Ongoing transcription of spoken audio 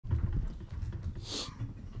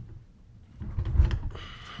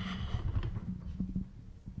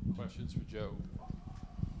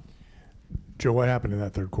Joe, what happened in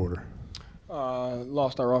that third quarter?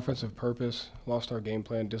 Lost our offensive purpose, lost our game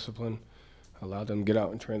plan discipline, allowed them to get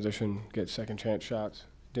out in transition, get second chance shots,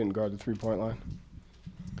 didn't guard the three-point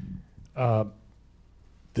line.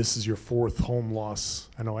 This is your fourth home loss.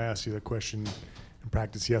 I know I asked you that question in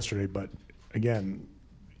practice yesterday, but again,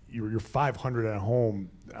 you're 500 at home.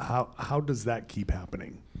 How does that keep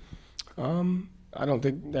happening? I don't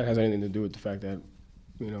think that has anything to do with the fact that,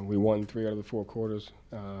 we won 3 out of the 4 quarters.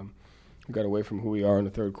 We got away from who we are in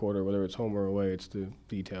the third quarter, whether it's home or away. It's the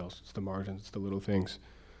details, it's the margins, it's the little things.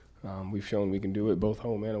 We've shown we can do it both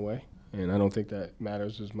home and away, and I don't think that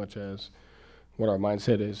matters as much as what our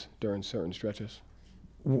mindset is during certain stretches.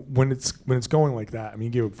 When it's going like that, I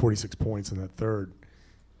mean, you gave up 46 points in that third.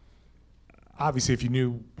 Obviously, if you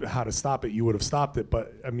knew how to stop it, you would have stopped it.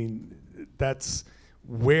 But, I mean, that's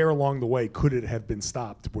where along the way could it have been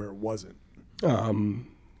stopped where it wasn't?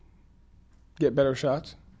 Get better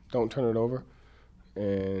shots, don't turn it over,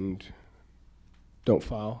 and don't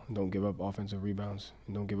foul, and don't give up offensive rebounds,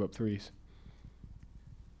 and don't give up threes.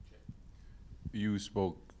 You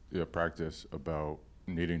spoke at practice about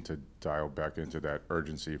needing to dial back into that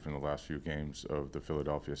urgency from the last few games of the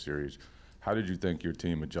Philadelphia series. How did you think your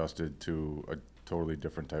team adjusted to a totally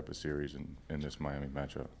different type of series in this Miami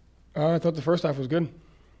matchup? I thought the first half was good,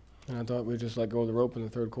 and I thought we just let go of the rope in the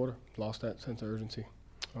third quarter, lost that sense of urgency.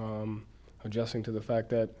 Adjusting to the fact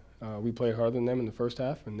that we played harder than them in the first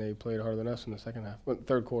half, and they played harder than us in the second half,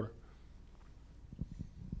 third quarter.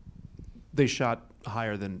 They shot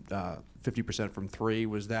higher than 50% from 3.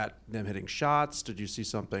 Was that them hitting shots? Did you see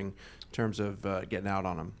something in terms of getting out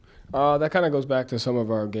on them? That kind of goes back to some of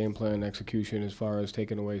our game plan execution as far as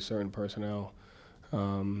taking away certain personnel.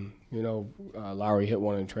 Lowry hit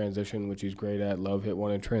one in transition, which he's great at. Love hit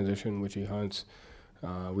one in transition, which he hunts.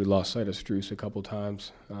 We lost sight of Strus a couple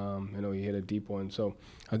times. He hit a deep one. So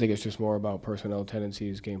I think it's just more about personnel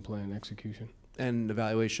tendencies, game plan, execution. And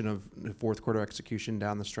evaluation of the fourth quarter execution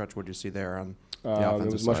down the stretch, what did you see there on the offensive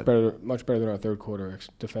It was side? much better than our third quarter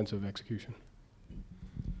defensive execution.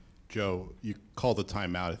 Joe, you called a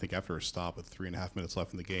timeout, I think, after a stop with 3.5 minutes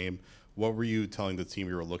left in the game. What were you telling the team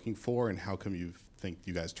you were looking for, and how come you think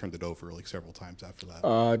you guys turned it over like several times after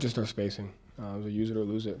that? Just our spacing. It was a use it or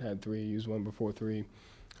lose it. Had 3, used 1 before 3.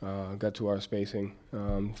 Got to our spacing.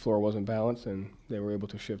 Floor wasn't balanced, and they were able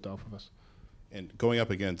to shift off of us. And going up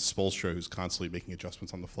against Spoelstra, who's constantly making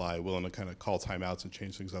adjustments on the fly, willing to kind of call timeouts and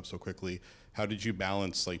change things up so quickly, how did you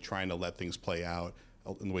balance like trying to let things play out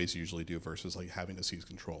in the ways you usually do versus like having to seize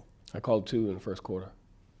control? I called 2 in the first quarter.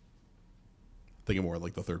 Thinking more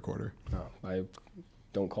like the third quarter. No, I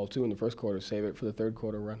don't call 2 in the first quarter. Save it for the third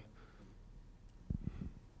quarter run.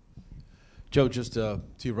 Joe, just to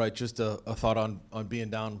your right, just a thought on being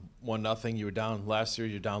down 1-0. You were down last year.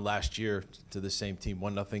 You're down last year to the same team,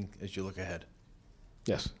 1-0. As you look ahead,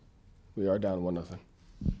 yes, we are down 1-0.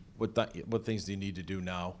 What things do you need to do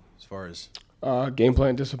now as far as game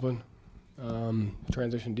plan discipline,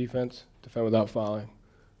 transition defense, defend without fouling,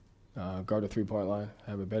 guard the three-point line,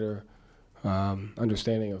 have a better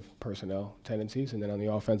understanding of personnel tendencies, and then on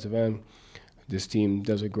the offensive end, this team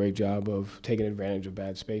does a great job of taking advantage of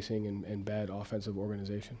bad spacing and bad offensive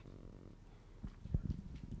organization.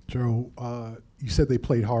 Joe, you said they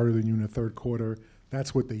played harder than you in the third quarter.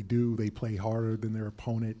 That's what they do. They play harder than their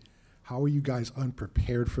opponent. How are you guys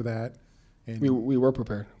unprepared for that? And we were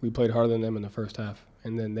prepared. We played harder than them in the first half,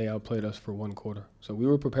 and then they outplayed us for 1 quarter. So we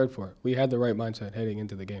were prepared for it. We had the right mindset heading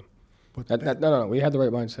into the game. No. We had the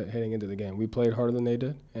right mindset heading into the game. We played harder than they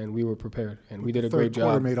did, and we were prepared. And we did a great job. The third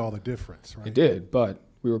quarter made all the difference, right? It did, but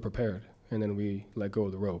we were prepared, and then we let go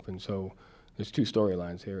of the rope. And so there's 2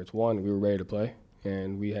 storylines here. It's one, we were ready to play,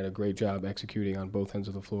 and we had a great job executing on both ends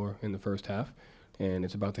of the floor in the first half. And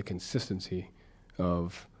it's about the consistency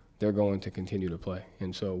of they're going to continue to play.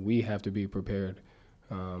 And so we have to be prepared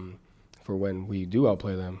for when we do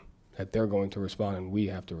outplay them, that they're going to respond and we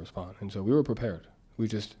have to respond. And so we were prepared. We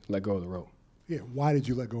just let go of the rope. Yeah, why did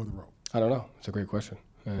you let go of the rope? I don't know. It's a great question.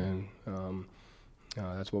 And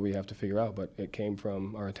that's what we have to figure out. But it came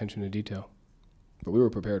from our attention to detail. But we were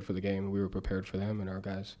prepared for the game. We were prepared for them, and our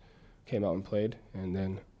guys came out and played. And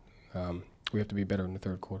then we have to be better in the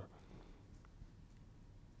third quarter.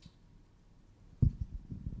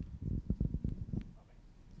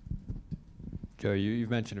 Joe, you've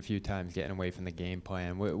mentioned a few times getting away from the game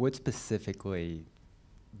plan. What specifically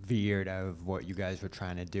veered out of what you guys were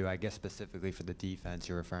trying to do, I guess specifically for the defense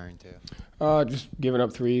you're referring to? Just giving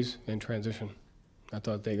up threes in transition. I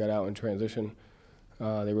thought they got out in transition.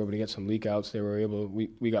 They were able to get some leak outs. They were able.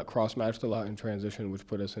 We got cross-matched a lot in transition, which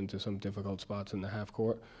put us into some difficult spots in the half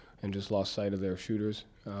court and just lost sight of their shooters.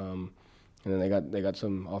 And then they got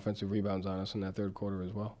some offensive rebounds on us in that third quarter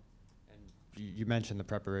as well. You mentioned the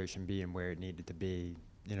preparation being where it needed to be.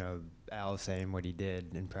 You know, Al saying what he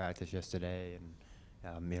did in practice yesterday,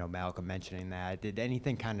 and you know, Malcolm mentioning that. Did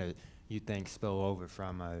anything kind of, you think, spill over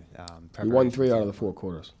from a preparation? We won 3 out of the 4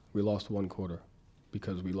 quarters. We lost 1 quarter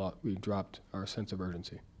because we dropped our sense of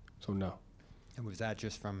urgency. So no. And was that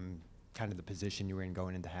just from kind of the position you were in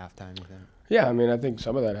going into halftime, you think? Yeah, I mean, I think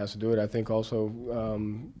some of that has to do with it. I think also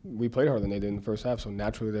we played harder than they did in the first half, so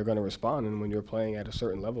naturally they're going to respond. And when you're playing at a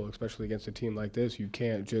certain level, especially against a team like this, you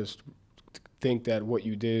can't just think that what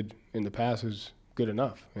you did in the past is good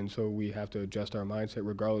enough. And so we have to adjust our mindset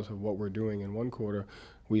regardless of what we're doing in one quarter.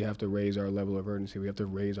 We have to raise our level of urgency. We have to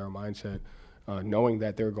raise our mindset, knowing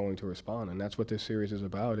that they're going to respond. And that's what this series is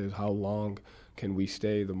about, is how long can we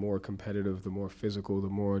stay the more competitive, the more physical, the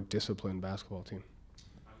more disciplined basketball team.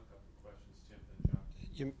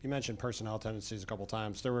 You mentioned personnel tendencies a couple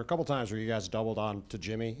times. There were a couple times where you guys doubled on to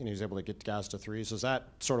Jimmy and he was able to get guys to threes. Is that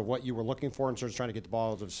sort of what you were looking for in terms of trying to get the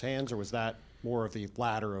ball out of his hands, or was that more of the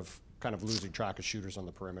latter of kind of losing track of shooters on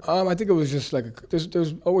the perimeter? I think it was just like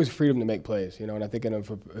there's always freedom to make plays, you know, and I think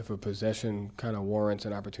if a possession kind of warrants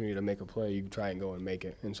an opportunity to make a play, you try and go and make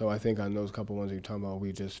it. And so I think on those couple ones you're talking about,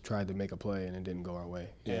 we just tried to make a play and it didn't go our way.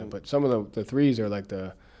 Yeah, but some of the threes are like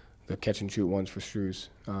the catch and shoot ones for Strus,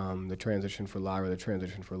 the transition for Lyra, the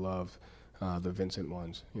transition for Love, the Vincent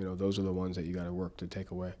ones. You know, those are the ones that you got to work to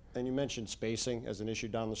take away. And you mentioned spacing as an issue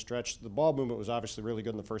down the stretch. The ball movement was obviously really good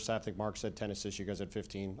in the first half. I think Mark said 10 assists. You guys had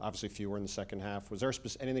 15. Obviously fewer in the second half. Was there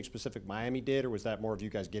anything specific Miami did, or was that more of you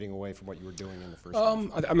guys getting away from what you were doing in the first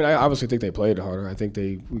half? I mean, I obviously think they played harder. I think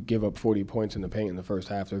we give up 40 points in the paint in the first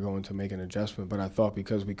half. They're going to make an adjustment. But I thought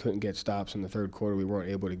because we couldn't get stops in the third quarter, we weren't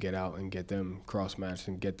able to get out and get them cross-matched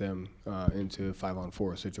and get them into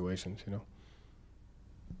 5-on-4 situations, you know.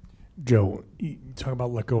 Joe, you talk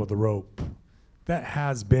about let go of the rope. That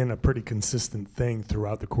has been a pretty consistent thing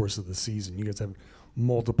throughout the course of the season. You guys have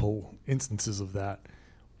multiple instances of that.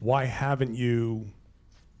 Why haven't you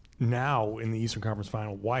now in the Eastern Conference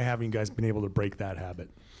Final, why haven't you guys been able to break that habit?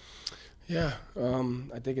 Yeah,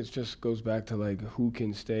 I think it just goes back to like who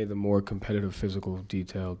can stay the more competitive, physical,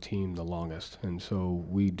 detailed team the longest. And so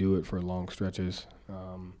we do it for long stretches.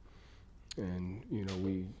 And, you know,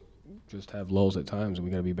 we just have lulls at times, and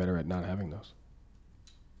we got to be better at not having those.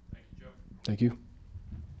 Thank you, Joe. Thank you.